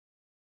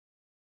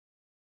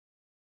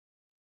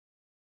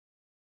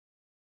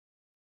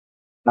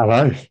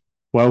Hello,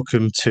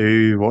 welcome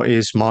to what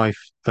is my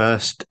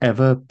first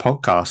ever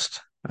podcast.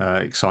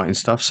 Exciting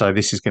stuff. So,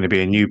 this is going to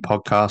be a new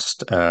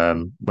podcast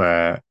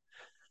where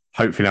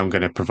hopefully I'm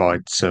going to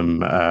provide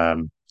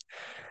some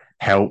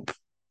help,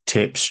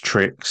 tips,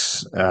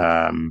 tricks,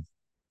 and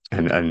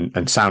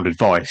sound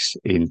advice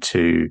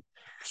into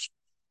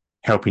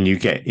helping you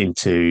get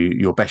into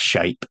your best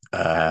shape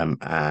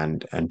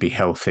and be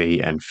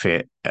healthy and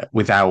fit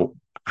without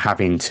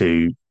having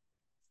to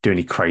do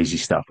any crazy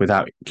stuff,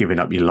 without giving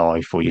up your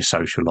life or your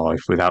social life,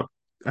 without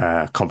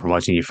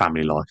compromising your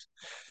family life.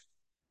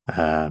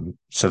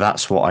 So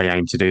that's what I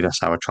aim to do.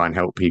 That's how I try and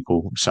help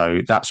people.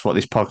 So that's what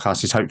this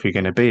podcast is hopefully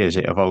going to be as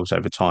it evolves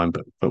over time.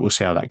 But we'll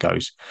see how that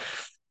goes.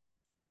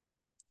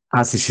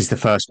 As this is the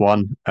first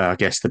one, I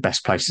guess the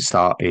best place to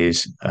start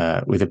is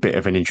with a bit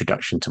of an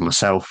introduction to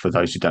myself for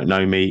those who don't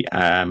know me,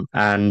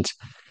 and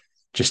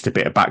just a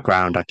bit of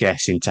background, I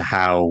guess, into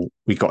how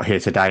we got here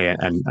today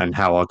and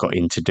how I got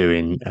into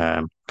doing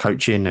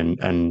coaching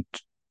and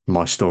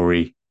my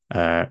story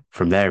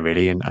from there,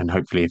 really. And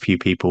hopefully a few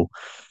people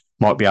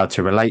might be able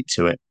to relate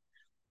to it.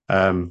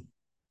 Um,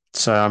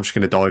 so I'm just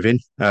going to dive in.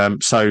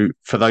 So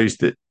for those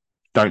that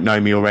don't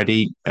know me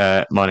already,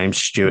 my name's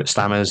Stuart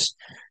Stammers,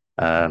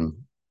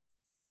 um,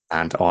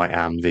 and I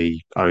am the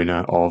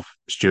owner of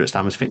Stuart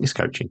Stammers Fitness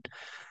Coaching.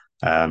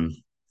 Um,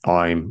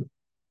 I'm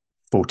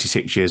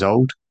 46 years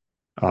old.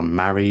 I'm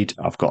married.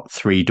 I've got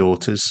three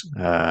daughters,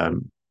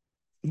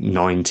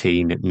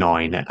 19,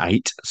 9, and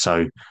 8.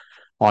 So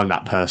I'm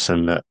that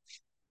person that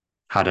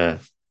had a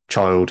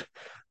child,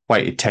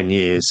 waited 10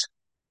 years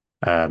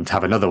to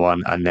have another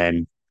one, and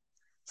then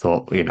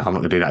thought, I'm not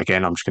going to do that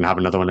again. I'm just going to have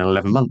another one in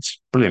 11 months.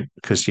 Brilliant.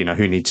 Because,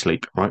 who needs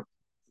sleep, right?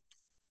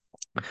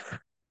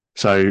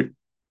 So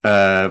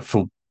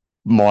for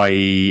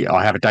I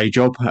have a day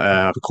job, I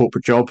have a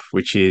corporate job,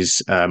 which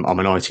is I'm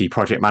an IT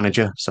project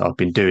manager. So I've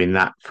been doing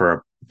that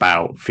for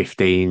about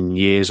 15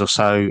 years or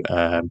so.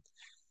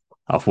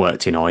 I've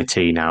worked in IT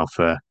now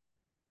for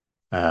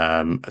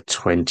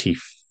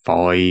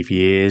 25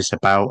 years,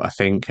 about, I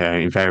think,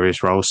 in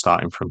various roles,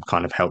 starting from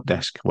kind of help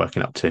desk,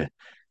 working up to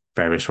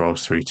various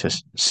roles through to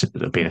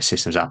being a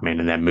systems admin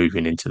and then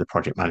moving into the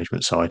project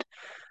management side.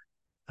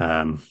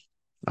 Um,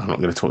 I'm not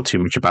going to talk too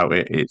much about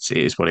it. It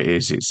is what it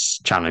is. It's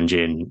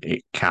challenging.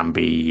 It can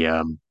be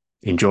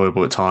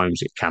enjoyable at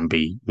times. It can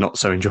be not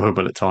so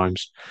enjoyable at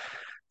times.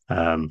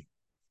 Um,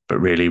 but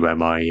really, where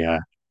my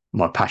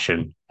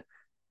passion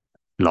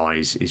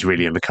lies is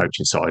really on the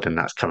coaching side, and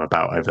that's come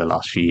about over the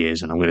last few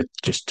years. And I'm going to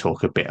just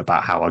talk a bit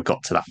about how I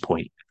got to that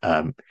point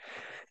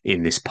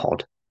in this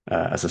pod,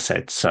 as I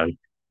said. So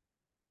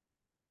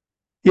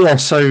yeah,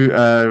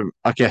 so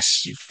I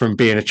guess from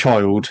being a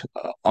child,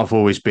 I've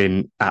always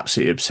been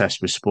absolutely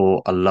obsessed with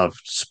sport. I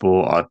loved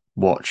sport. I'd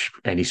watch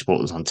any sport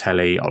that was on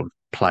telly. I would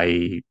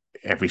play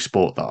every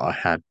sport that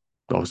I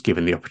was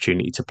given the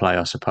opportunity to play,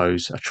 I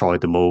suppose. I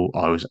tried them all.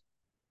 I was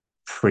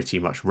pretty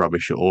much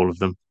rubbish at all of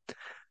them.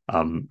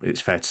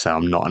 It's fair to say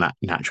I'm not a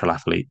natural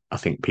athlete. I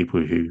think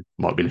people who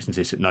might be listening to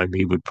this that know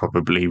me would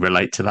probably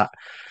relate to that.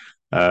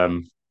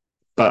 Um,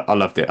 but I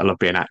loved it. I love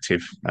being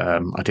active.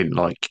 I didn't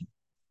like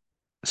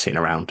sitting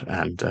around,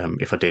 and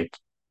if I did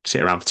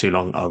sit around for too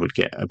long, I would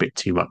get a bit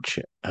too much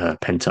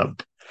pent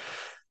up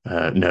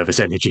nervous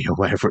energy or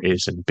whatever it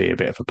is, and be a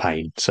bit of a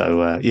pain.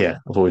 So yeah,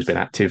 I've always been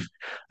active,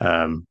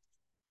 um,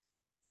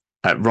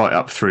 right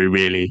up through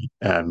really,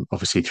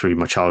 obviously through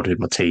my childhood,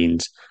 my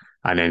teens,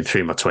 and then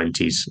through my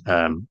twenties.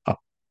 I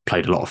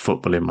played a lot of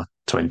football in my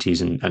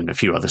twenties and a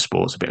few other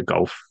sports, a bit of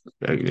golf.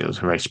 It was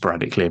very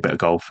sporadically a bit of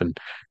golf and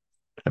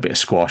a bit of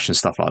squash and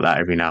stuff like that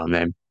every now and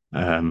then.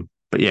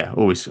 But yeah,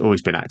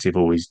 always been active,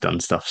 always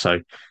done stuff. So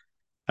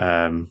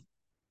um,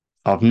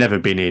 I've never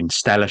been in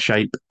stellar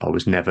shape. I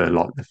was never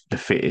like the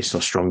fittest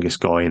or strongest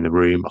guy in the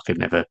room. I could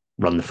never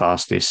run the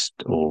fastest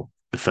or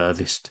the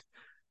furthest,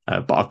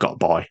 but I got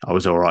by. I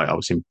was all right. I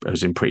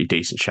was in pretty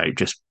decent shape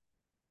just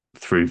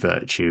through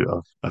virtue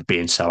of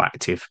being so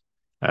active.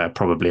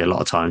 Probably a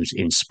lot of times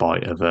in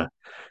spite of a,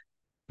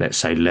 let's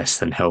say, less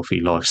than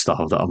healthy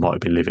lifestyle that I might have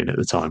been living at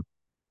the time.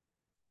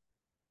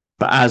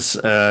 But as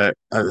the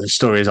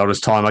story is old as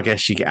time, I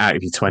guess you get out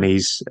of your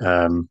twenties.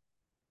 I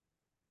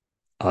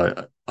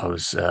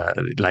was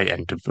late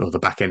end of, or the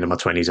back end of my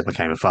twenties. I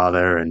became a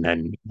father, and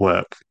then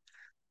work.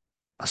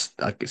 I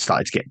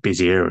started to get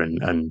busier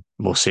and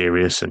more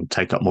serious, and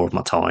take up more of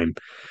my time.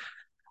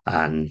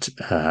 And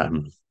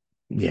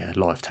yeah,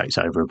 life takes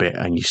over a bit,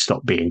 and you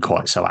stop being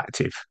quite so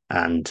active.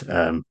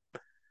 And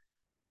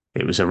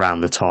it was around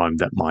the time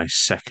that my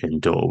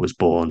second daughter was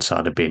born, so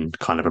I'd have been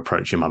kind of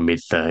approaching my mid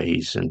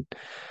 30s, and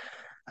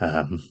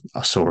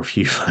I saw a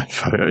few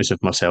photos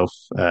of myself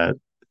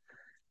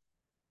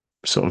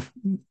sort of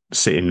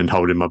sitting and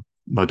holding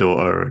my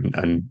daughter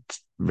and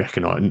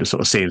recognizing,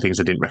 sort of seeing things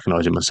I didn't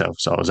recognize in myself.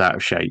 So I was out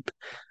of shape.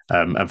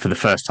 And for the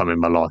first time in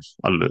my life,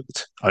 I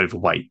looked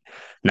overweight.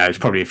 Now, it's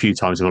probably a few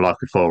times in my life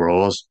before where I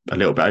was a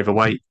little bit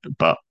overweight,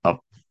 but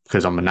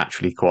because I'm a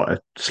naturally quite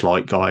a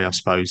slight guy, I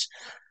suppose,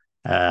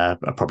 I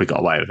probably got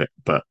away with it.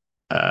 But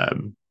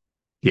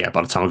yeah,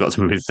 by the time I got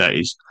to my mid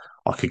 30s,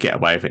 I could get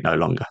away with it no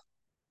longer.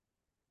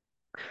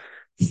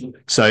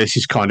 So this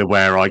is kind of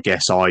where I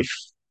guess I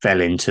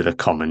fell into the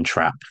common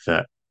trap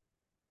that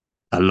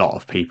a lot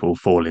of people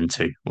fall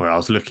into, where I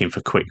was looking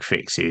for quick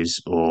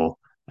fixes or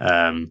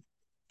um,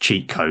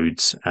 cheat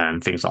codes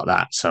and things like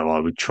that. So I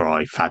would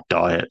try fad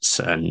diets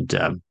and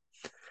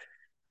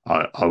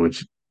I would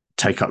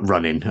take up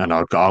running and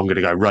I'd go, I'm going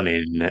to go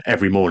running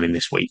every morning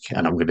this week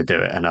and I'm going to do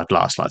it. And I'd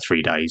last like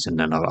 3 days and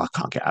then I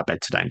can't get out of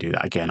bed today and do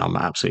that again. I'm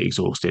absolutely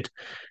exhausted.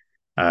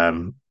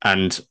 And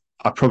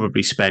I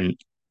probably spent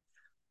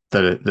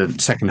the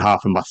second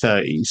half of my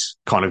 30s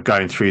kind of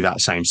going through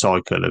that same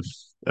cycle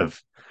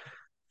of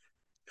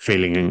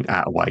feeling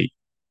out of weight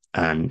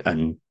and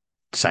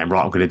saying,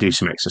 right, I'm going to do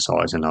some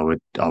exercise, and I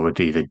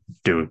would either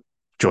do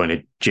join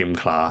a gym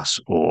class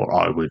or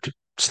I would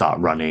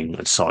start running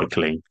and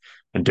cycling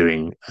and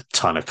doing a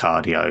ton of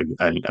cardio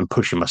and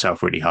pushing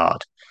myself really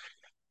hard,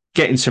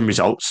 getting some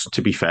results.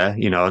 To be fair,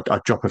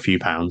 I'd drop a few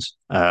pounds,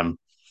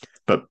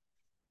 but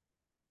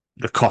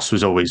the cost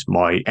was always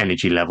my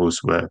energy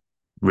levels were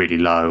really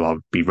low. I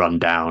would be run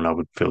down. I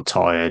would feel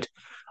tired.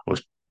 I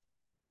was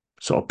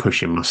sort of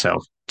pushing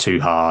myself too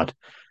hard.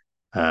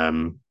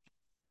 Um,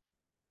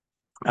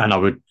 and I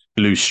would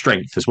lose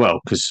strength as well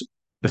because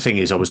the thing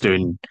is, I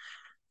wouldn't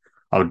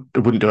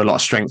do a lot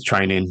of strength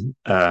training,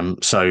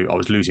 so I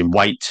was losing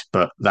weight,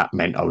 but that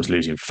meant I was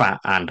losing fat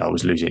and I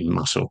was losing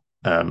muscle,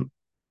 and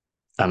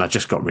I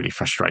just got really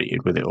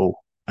frustrated with it all.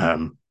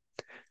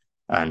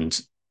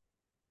 And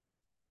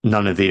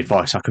none of the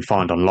advice I could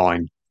find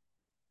online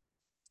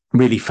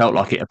really felt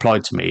like it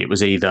applied to me. It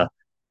was either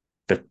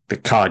the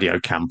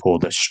cardio camp or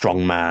the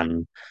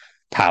strongman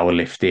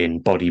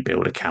powerlifting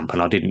bodybuilder camp,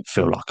 and I didn't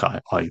feel like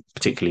I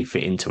particularly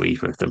fit into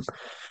either of them.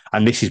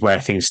 And this is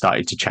where things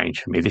started to change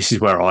for me. This is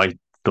where I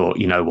thought,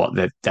 you know what,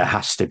 there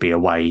has to be a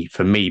way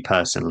for me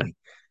personally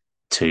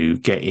to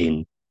get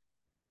in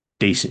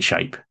decent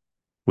shape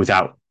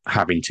without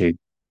having to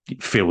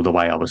feel the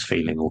way I was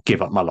feeling or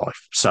give up my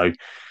life. So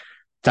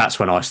that's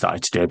when I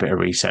started to do a bit of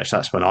research.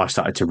 That's when I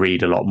started to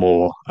read a lot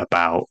more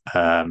about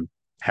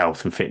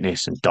health and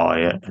fitness and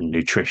diet and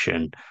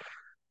nutrition,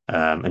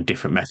 and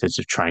different methods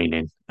of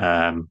training.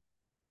 And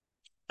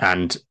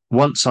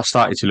once I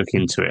started to look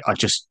into it, I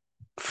just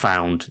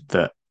found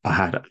that I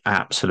had an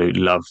absolute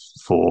love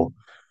for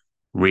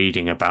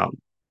reading about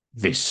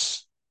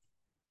this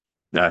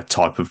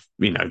type of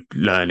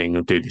learning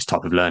and do this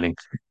type of learning.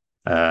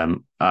 I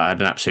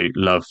had an absolute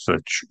love for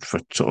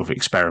sort of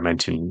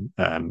experimenting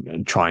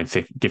and trying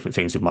different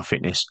things with my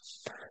fitness.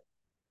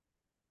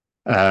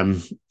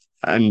 Um,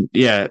 and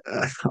yeah,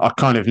 I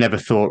kind of never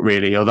thought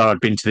really, although I'd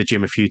been to the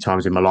gym a few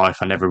times in my life,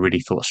 I never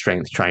really thought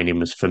strength training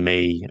was for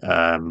me.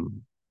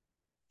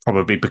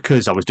 Probably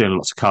because I was doing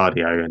lots of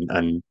cardio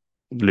and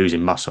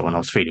losing muscle and I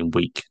was feeling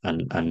weak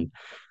and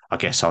I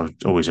guess I was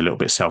always a little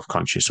bit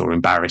self-conscious or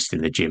embarrassed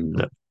in the gym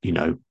that,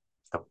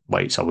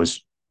 weights I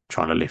was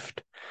trying to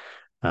lift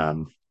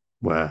um,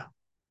 were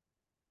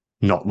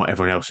not what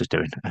everyone else was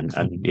doing.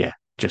 And yeah,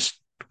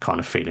 just kind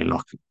of feeling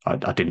like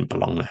I didn't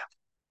belong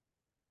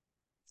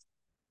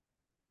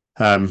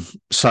there.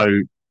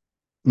 So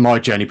my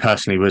journey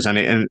personally was,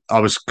 and I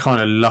was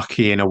kind of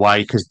lucky in a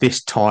way because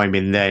this time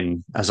in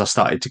then, as I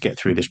started to get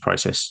through this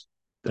process,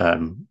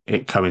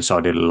 it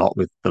coincided a lot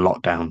with the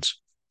lockdowns.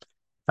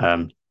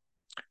 Um,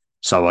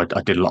 so I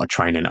did a lot of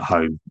training at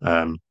home.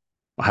 I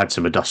had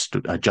some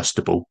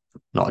adjustable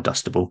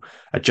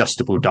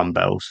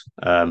dumbbells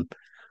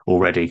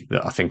already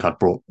that I think I'd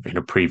brought in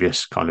a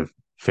previous kind of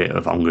fit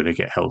of I'm going to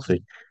get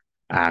healthy,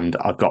 and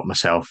I got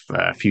myself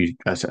a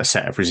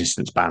set of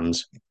resistance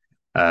bands.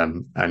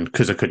 And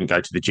because I couldn't go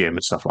to the gym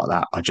and stuff like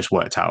that, I just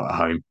worked out at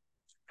home.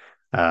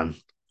 Um,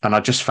 and I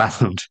just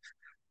found,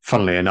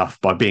 funnily enough,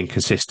 by being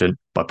consistent,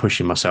 by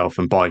pushing myself,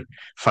 and by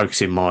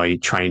focusing my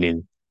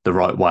training the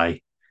right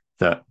way,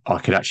 that I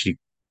could actually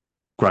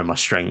grow my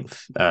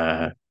strength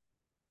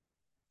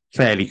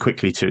fairly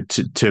quickly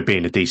to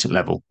being a decent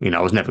level.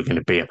 I was never going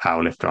to be a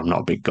power lifter. I'm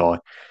not a big guy.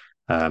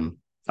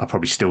 I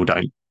probably still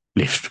don't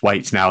lift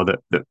weights now that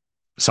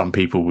some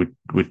people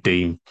would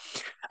deem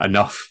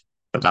enough,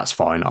 but that's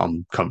fine.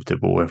 I'm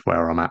comfortable with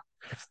where I'm at.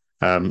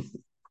 Um,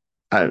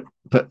 uh,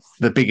 but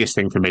the biggest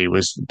thing for me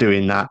was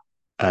doing that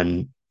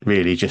and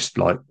really just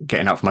like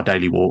getting out for my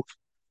daily walk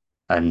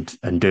and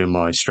doing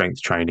my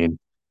strength training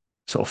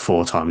sort of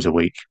 4 times a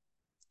week.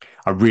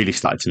 I really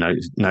started to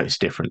notice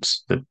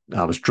difference that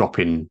I was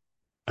dropping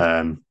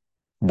um,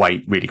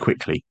 weight really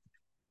quickly,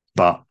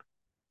 but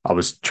I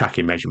was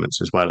tracking measurements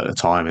as well at the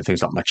time and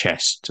things like my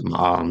chest and my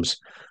arms.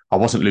 I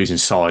wasn't losing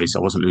size, I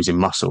wasn't losing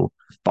muscle,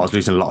 but I was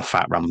losing a lot of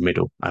fat around the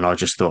middle. And I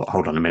just thought,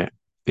 hold on a minute,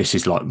 this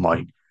is like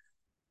my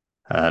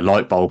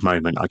light bulb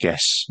moment, I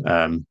guess.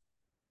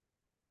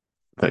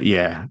 But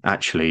yeah,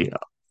 actually,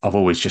 I've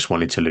always just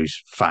wanted to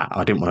lose fat.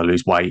 I didn't want to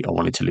lose weight. I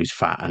wanted to lose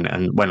fat.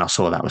 And when I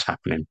saw that was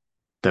happening,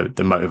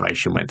 the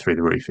motivation went through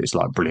the roof. It's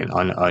like brilliant.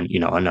 I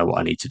know what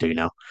I need to do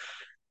now.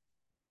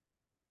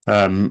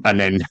 And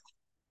then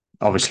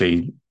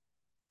obviously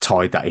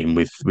tied that in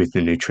with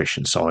the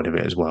nutrition side of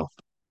it as well.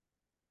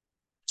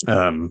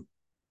 Um,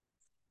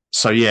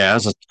 so yeah,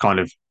 as I kind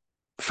of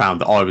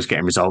found that I was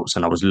getting results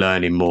and I was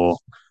learning more,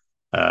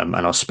 and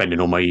I was spending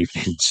all my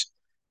evenings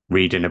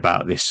reading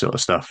about this sort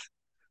of stuff,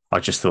 I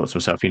just thought to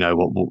myself, you know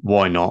what,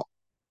 why not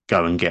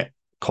go and get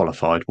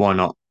qualified? Why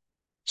not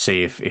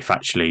see if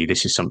actually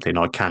this is something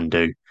I can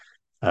do,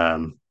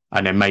 and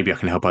then maybe I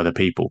can help other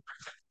people.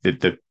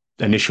 The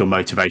initial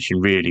motivation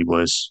really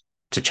was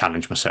to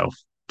challenge myself,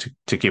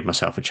 to give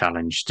myself a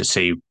challenge, to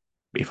see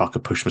if I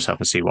could push myself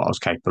and see what I was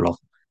capable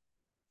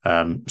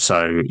of.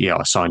 So yeah,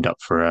 I signed up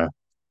for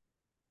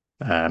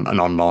an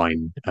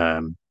online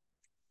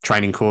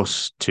training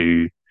course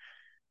to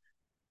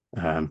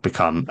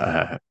become.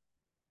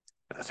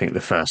 I think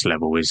the first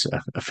level is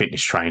a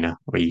fitness trainer,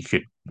 where you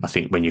could. I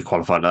think when you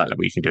qualify at that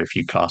level, you can do a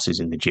few classes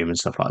in the gym and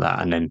stuff like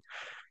that, and then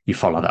you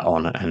follow that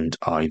on. And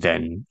I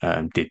then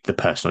did the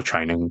personal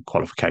training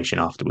qualification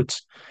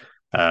afterwards.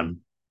 Um,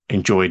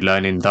 Enjoyed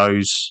learning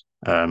those.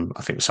 I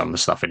think some of the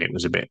stuff in it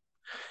was a bit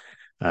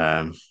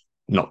um,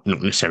 not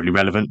necessarily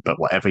relevant, but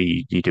whatever,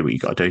 you do what you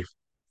got to do.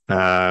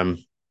 And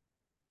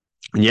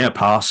yeah,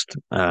 passed.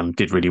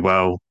 Did really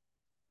well.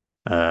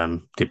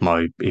 Did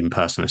my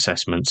in-person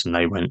assessments, and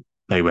they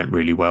went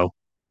really well.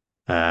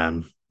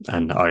 Um,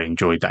 and I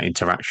enjoyed that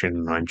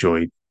interaction. I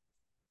enjoyed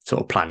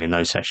sort of planning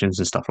those sessions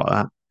and stuff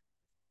like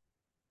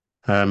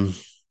that.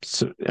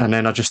 So, and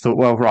then I just thought,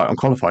 well, right, I'm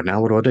qualified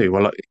now. What do I do?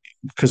 Well,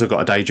 because I've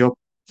got a day job,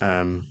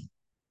 um,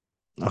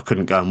 I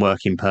couldn't go and work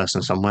in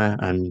person somewhere.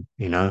 And,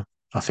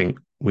 I think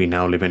we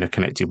now live in a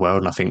connected world.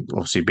 And I think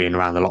obviously being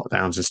around the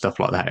lockdowns and stuff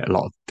like that, a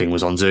lot of things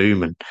was on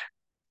Zoom and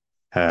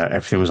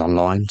everything was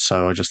online.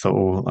 So I just thought,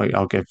 well,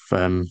 I'll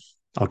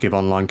give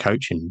online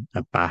coaching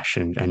a bash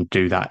and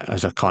do that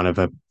as a kind of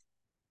a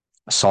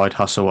side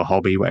hustle, a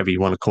hobby, whatever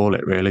you want to call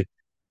it, really.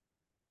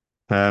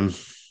 Um,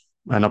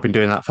 and I've been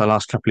doing that for the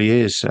last couple of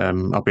years.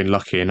 I've been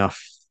lucky enough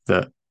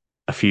that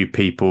a few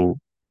people,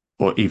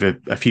 or either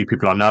a few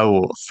people I know,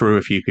 or through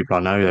a few people I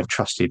know, they've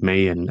trusted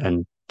me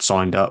and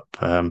signed up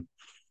and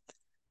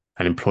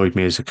employed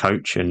me as a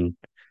coach. And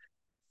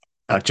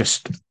I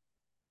just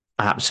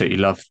absolutely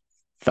love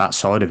that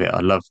side of it. I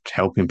loved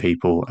helping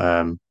people.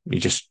 You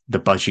just the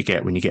buzz you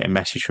get when you get a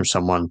message from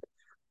someone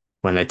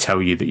when they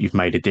tell you that you've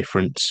made a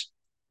difference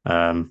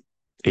um,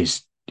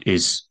 is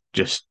is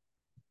just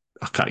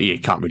you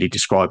can't really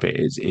describe it.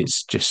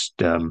 It's just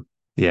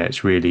yeah,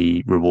 it's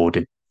really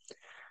rewarding,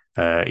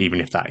 even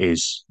if that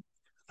is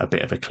a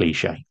bit of a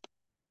cliche.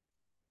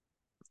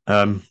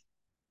 Um,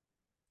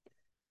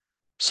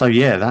 so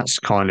yeah, that's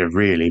kind of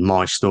really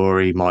my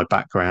story, my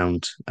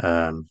background,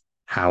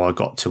 how I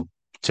got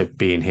to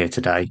being here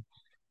today.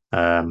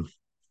 Um,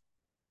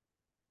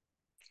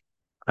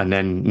 and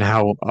then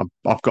now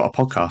I've got a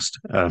podcast,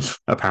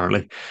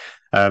 apparently.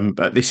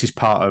 But this is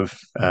part of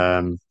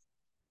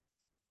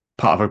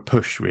a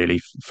push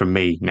really from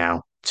me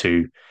now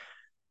to,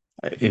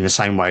 in the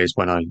same way as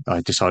when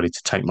I decided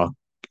to take my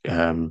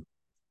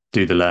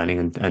do the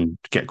learning and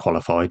get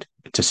qualified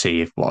to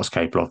see if what I was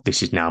capable of.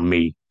 This is now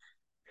me,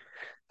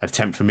 an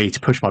attempt for me to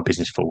push my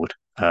business forward,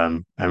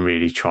 and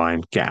really try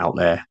and get out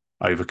there,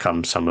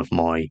 overcome some of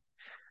my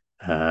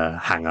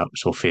hang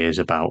ups or fears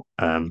about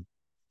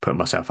putting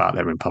myself out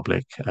there in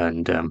public.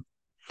 And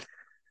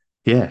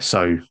yeah,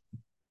 so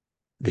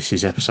this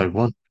is episode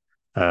one.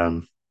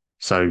 Um,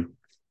 so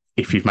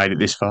if you've made it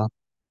this far,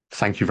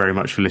 thank you very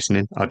much for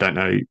listening. I don't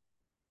know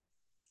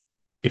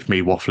if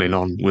me waffling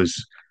on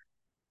was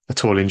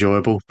at all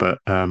enjoyable, but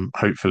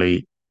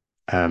hopefully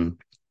um,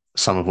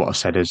 some of what I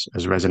said has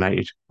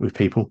resonated with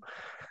people.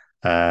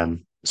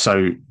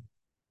 So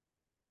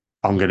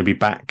I'm going to be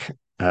back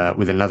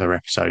with another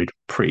episode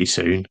pretty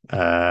soon,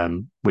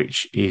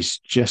 which is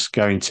just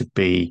going to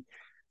be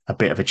a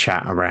bit of a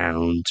chat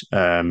around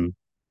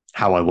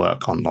how I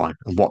work online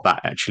and what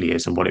that actually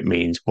is and what it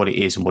means, what it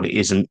is and what it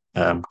isn't.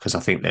 Because I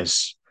think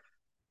there's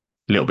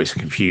little bits of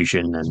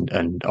confusion,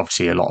 and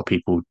obviously a lot of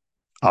people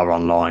are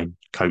online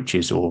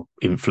coaches or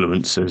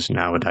influencers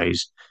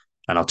nowadays,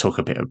 and I'll talk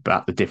a bit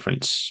about the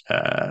difference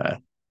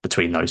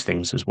between those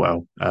things as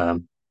well,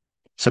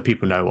 so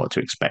people know what to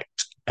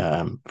expect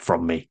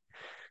from me.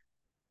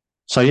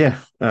 So yeah,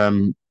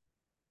 I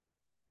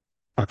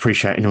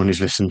appreciate anyone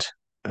who's listened.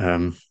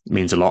 It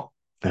means a lot.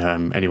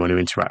 Anyone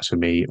who interacts with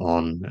me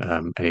on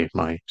any of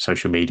my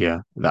social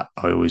media, that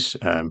I always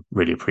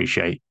really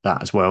appreciate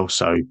that as well.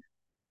 So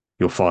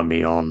you'll find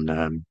me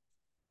on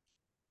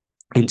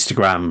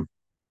Instagram.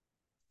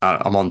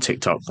 I'm on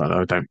TikTok.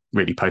 I don't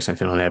really post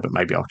anything on there, but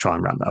maybe I'll try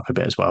and ramp that up a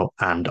bit as well.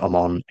 And I'm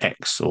on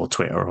X or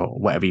Twitter or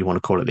whatever you want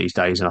to call it these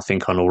days. And I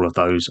think on all of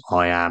those,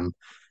 I am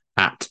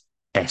at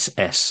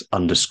SS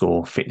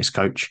underscore fitness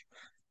coach.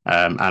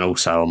 And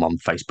also I'm on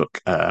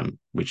Facebook,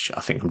 which I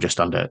think I'm just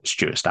under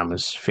Stuart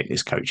Stammer's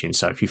fitness coaching.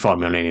 So if you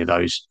find me on any of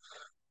those,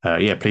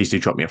 yeah, please do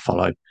drop me a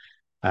follow.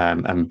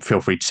 And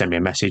feel free to send me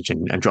a message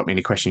and drop me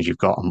any questions you've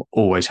got. I'm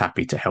always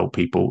happy to help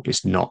people.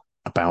 It's not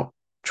about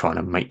trying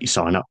to make you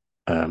sign up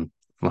for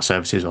my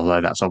services,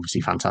 although that's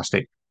obviously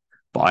fantastic.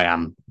 But I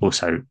am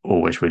also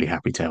always really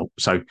happy to help.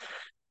 So I'm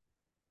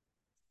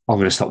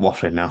going to stop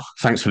waffling now.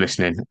 Thanks for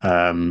listening.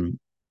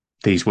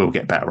 these will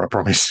get better, I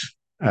promise.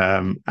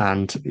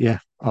 And yeah,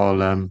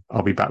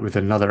 I'll be back with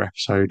another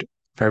episode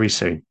very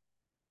soon.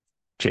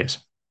 Cheers.